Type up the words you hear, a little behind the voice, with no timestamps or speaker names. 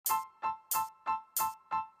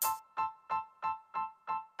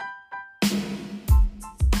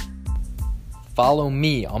Follow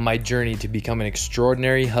me on my journey to become an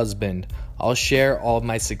extraordinary husband. I'll share all of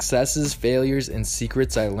my successes, failures, and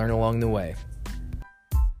secrets I learn along the way.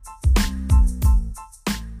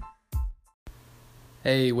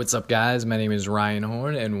 Hey, what's up, guys? My name is Ryan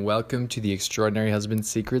Horn, and welcome to the Extraordinary Husband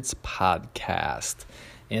Secrets podcast.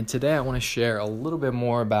 And today I want to share a little bit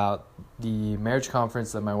more about the marriage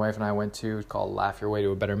conference that my wife and I went to. It's called Laugh Your Way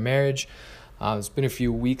to a Better Marriage. It's been a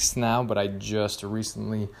few weeks now, but I just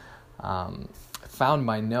recently found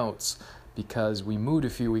my notes because we moved a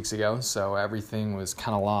few weeks ago, so everything was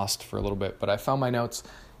kind of lost for a little bit. But I found my notes,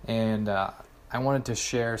 and I wanted to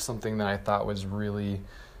share something that I thought was really,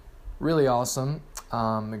 really awesome.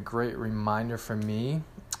 A great reminder for me,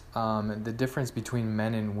 the difference between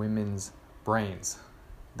men and women's brains,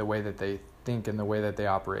 the way that they think and the way that they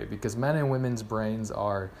operate. Because men and women's brains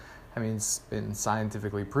it's been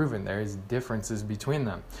scientifically proven there's differences between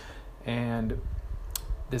them. And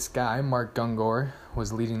this guy, Mark Gungor,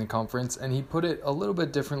 was leading the conference, and he put it a little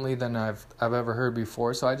bit differently than I've ever heard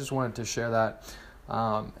before. So I just wanted to share that.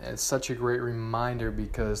 It's such a great reminder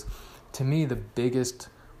because, to me, the biggest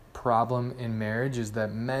problem in marriage is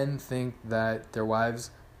that men think that their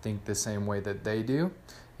wives think the same way that they do,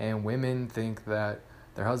 and women think that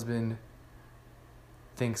their husband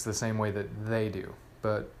thinks the same way that they do.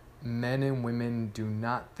 But men and women do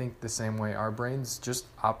not think the same way. Our brains just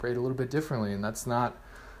operate a little bit differently, and that's not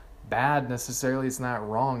bad necessarily. It's not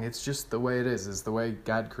wrong. It's just the way it is. It's the way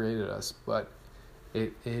God created us. But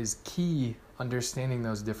it is key understanding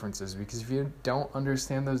those differences, because if you don't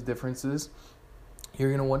understand those differences, you're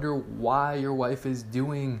going to wonder why your wife is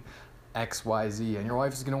doing X, Y, Z, and your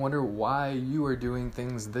wife is going to wonder why you are doing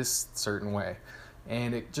things this certain way,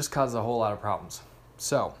 and it just causes a whole lot of problems.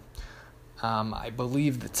 So I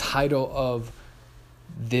believe the title of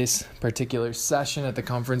this particular session at the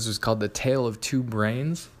conference was called The Tale of Two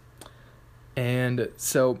Brains. And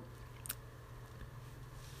so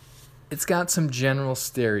it's got some general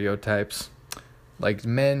stereotypes, like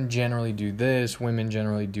men generally do this, women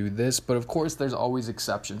generally do this, but of course there's always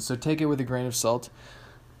exceptions, so take it with a grain of salt.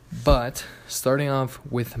 But starting off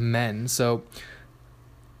with men, so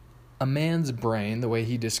a man's brain, the way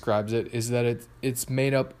he describes it, is that it's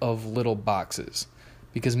made up of little boxes,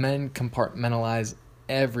 because men compartmentalize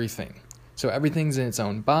everything. So everything's in its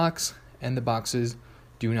own box, and the boxes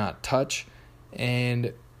do not touch,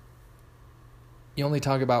 and you only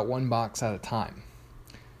talk about one box at a time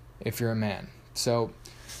if you're a man. So,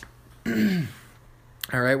 all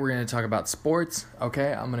right, we're going to talk about sports.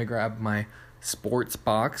 Okay, I'm going to grab my sports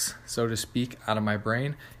box, so to speak, out of my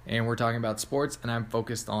brain, and we're talking about sports, and I'm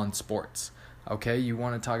focused on sports. Okay, you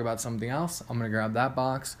want to talk about something else? I'm going to grab that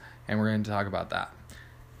box, and we're going to talk about that.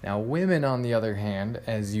 Now, women, on the other hand,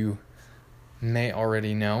 as you may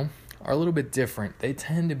already know, are a little bit different. They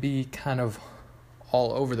tend to be kind of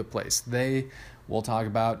all over the place. They will talk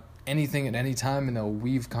about anything at any time, and they'll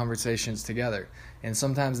weave conversations together. And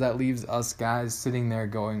sometimes that leaves us guys sitting there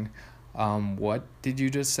going, what did you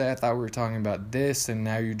just say? I thought we were talking about this, and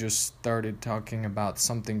now you just started talking about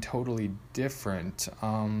something totally different.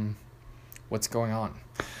 What's going on?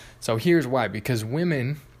 So here's why. Because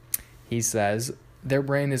women, he says, their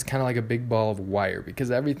brain is kind of like a big ball of wire, because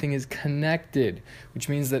everything is connected, which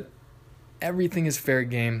means that everything is fair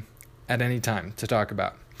game at any time to talk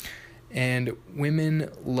about. And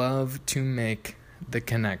women love to make the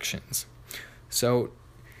connections. So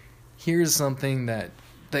here's something that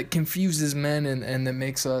confuses men and that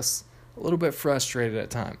makes us a little bit frustrated at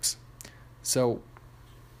times. So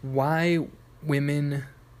why women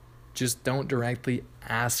just don't directly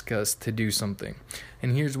ask us to do something?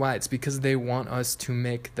 And here's why. It's because they want us to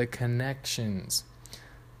make the connections.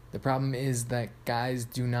 The problem is that guys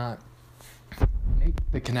do not make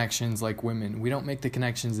the connections like women. We don't make the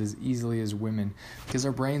connections as easily as women because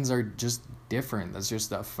our brains are just different. That's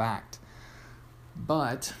just a fact.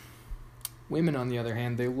 But women, on the other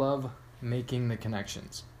hand, they love making the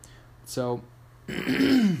connections. So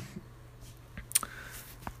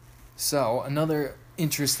another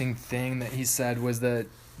interesting thing that he said was that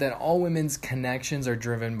all women's connections are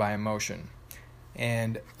driven by emotion.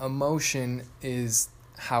 And emotion is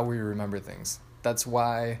how we remember things. That's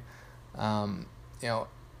why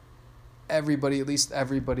everybody, at least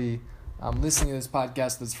everybody listening to this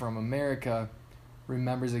podcast that's from America,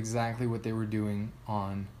 remembers exactly what they were doing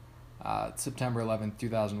on September 11th,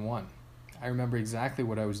 2001. I remember exactly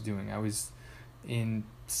what I was doing. I was in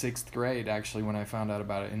 6th grade, actually, when I found out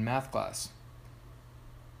about it, in math class.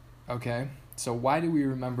 Okay, so why do we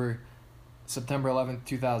remember September 11th,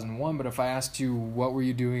 2001, but if I asked you what were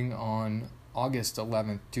you doing on August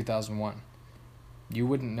 11th, 2001, you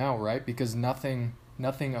wouldn't know, right? Because nothing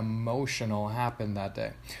nothing emotional happened that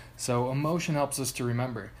day. So emotion helps us to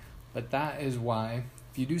remember. But that is why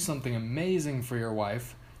if you do something amazing for your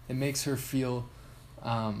wife, it makes her feel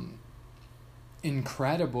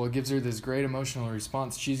incredible. It gives her this great emotional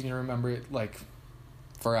response. She's going to remember it like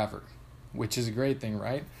forever, which is a great thing,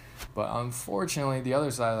 right? But unfortunately, the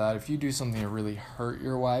other side of that, if you do something to really hurt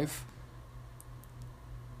your wife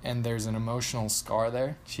and there's an emotional scar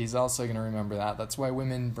there, she's also going to remember that. That's why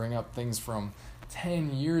women bring up things from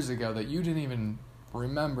 10 years ago that you didn't even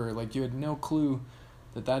remember. Like, you had no clue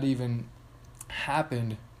that even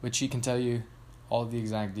happened, but she can tell you all of the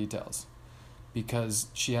exact details because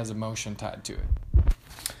she has emotion tied to it.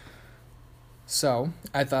 So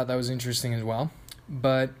I thought that was interesting as well.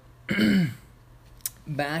 But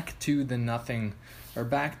back to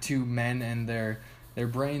men and their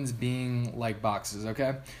brains being like boxes,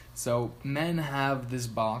 okay? So men have this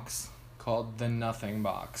box called the nothing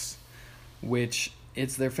box, which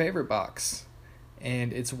it's their favorite box.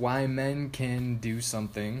 And it's why men can do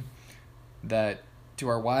something that to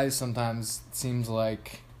our wives sometimes seems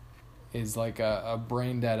like is like a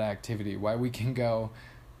brain dead activity. Why we can go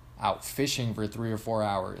out fishing for 3 or 4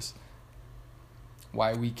 hours.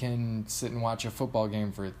 Why we can sit and watch a football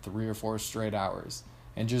game for 3 or 4 straight hours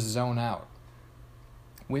and just zone out.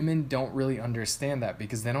 Women don't really understand that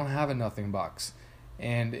because they don't have a nothing box.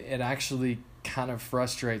 And it actually kind of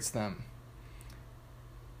frustrates them.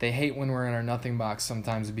 They hate when we're in our nothing box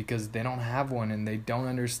sometimes because they don't have one and they don't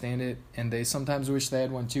understand it, and they sometimes wish they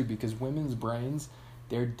had one too, because women's brains,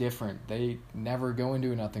 they're different. They never go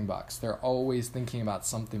into a nothing box. They're always thinking about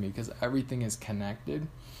something because everything is connected.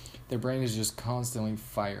 Their brain is just constantly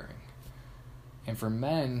firing. And for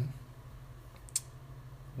men,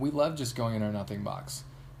 we love just going in our nothing box.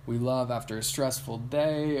 We love after a stressful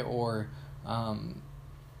day or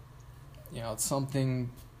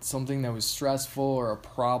something that was stressful or a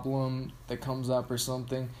problem that comes up or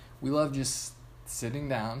something, we love just sitting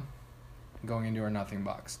down and going into our nothing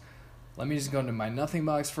box. Let me just go into my nothing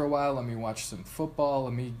box for a while. Let me watch some football.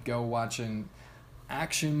 Let me go watch an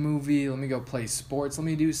action movie. Let me go play sports. Let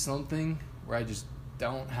me do something where I just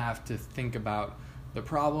don't have to think about the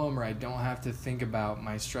problem, or I don't have to think about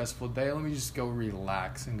my stressful day. Let me just go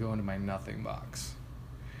relax and go into my nothing box.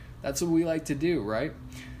 That's what we like to do, right?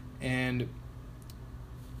 And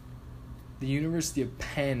the University of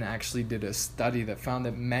Penn actually did a study that found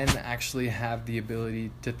that men actually have the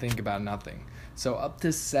ability to think about nothing. So up to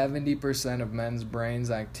 70% of men's brain's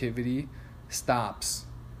activity stops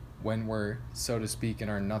when we're, so to speak, in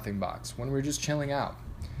our nothing box, when we're just chilling out.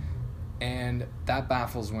 And that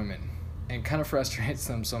baffles women and kind of frustrates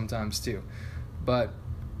them sometimes too. But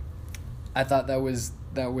I thought that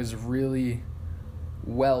was really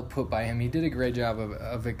well put by him. He did a great job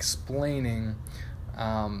of explaining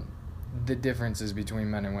the differences between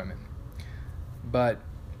men and women. But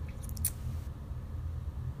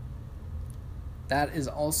that is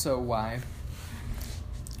also why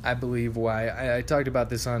I talked about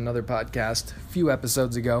this on another podcast a few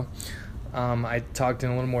episodes ago. I talked in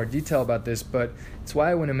a little more detail about this, but it's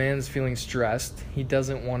why when a man's feeling stressed, he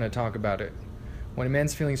doesn't want to talk about it. When a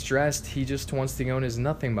man's feeling stressed, he just wants to go in his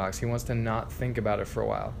nothing box. He wants to not think about it for a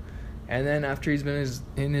while. And then after he's been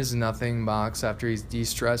in his nothing box, after he's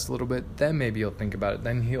de-stressed a little bit, then maybe he'll think about it.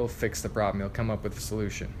 Then he'll fix the problem. He'll come up with a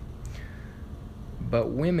solution. But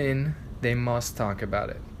women, they must talk about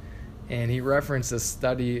it. And he referenced a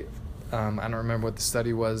study, I don't remember what the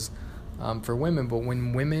study was for women, but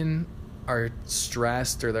when women are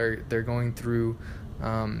stressed or they're going through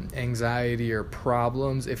anxiety or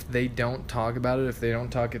problems, if they don't talk about it, if they don't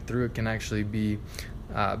talk it through, it can actually be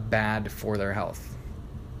bad for their health.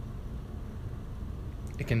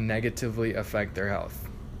 It can negatively affect their health.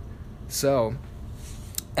 So,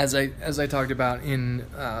 as I talked about in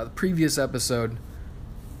the previous episode,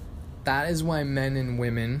 that is why men and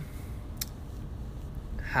women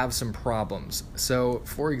have some problems. So,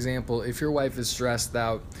 for example, if your wife is stressed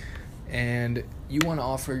out and you want to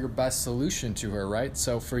offer your best solution to her, right?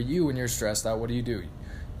 So for you, when you're stressed out, what do?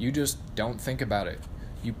 You just don't think about it.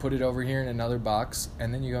 You put it over here in another box,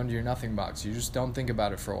 and then you go into your nothing box. You just don't think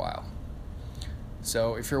about it for a while.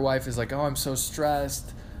 So if your wife is like, oh, I'm so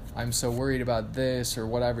stressed, I'm so worried about this or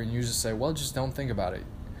whatever, and you just say, well, just don't think about it.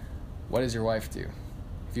 What does your wife do?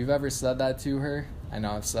 If you've ever said that to her, I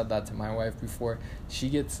know I've said that to my wife before, she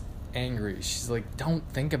gets angry. She's like, don't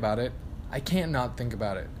think about it. I can't not think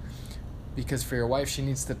about it. Because for your wife, she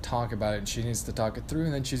needs to talk about it, and she needs to talk it through,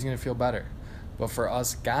 and then she's going to feel better. But for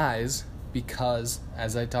us guys, because,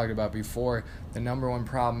 as I talked about before, the number one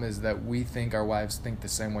problem is that we think our wives think the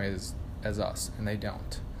same way as us, and they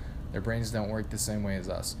don't. Their brains don't work the same way as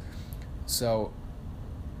us. So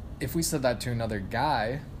if we said that to another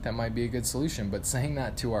guy, that might be a good solution. But saying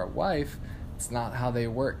that to our wife, it's not how they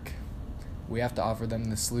work. We have to offer them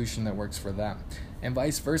the solution that works for them. And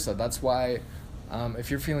vice versa. That's why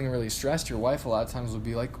if you're feeling really stressed, your wife a lot of times will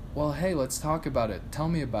be like, well, hey, let's talk about it. Tell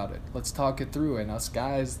me about it. Let's talk it through. And us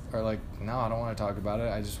guys are like, no, I don't want to talk about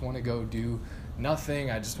it. I just want to go do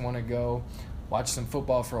nothing. I just want to go watch some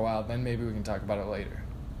football for a while. Then maybe we can talk about it later.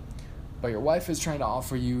 But your wife is trying to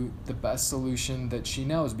offer you the best solution that she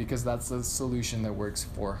knows, because that's the solution that works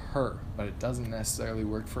for her. But it doesn't necessarily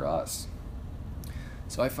work for us.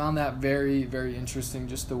 So I found that very, very interesting,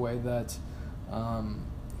 just the way that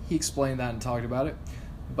he explained that and talked about it.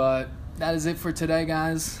 But that is it for today,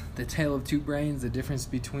 guys. The tale of two brains, the difference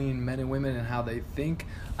between men and women and how they think.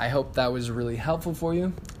 I hope that was really helpful for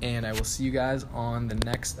you, and I will see you guys on the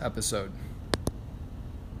next episode.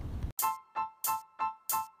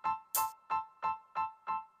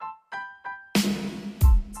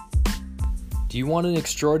 Do you want an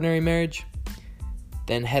extraordinary marriage?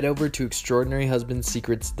 Then head over to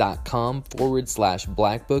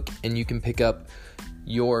extraordinaryhusbandsecrets.com/black book and you can pick up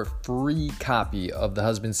your free copy of the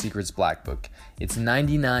Husband Secrets Black Book. It's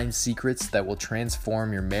 99 secrets that will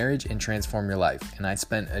transform your marriage and transform your life. And I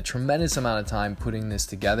spent a tremendous amount of time putting this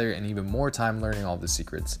together and even more time learning all the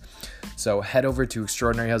secrets. So head over to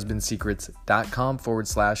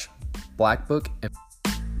extraordinaryhusbandsecrets.com/black book.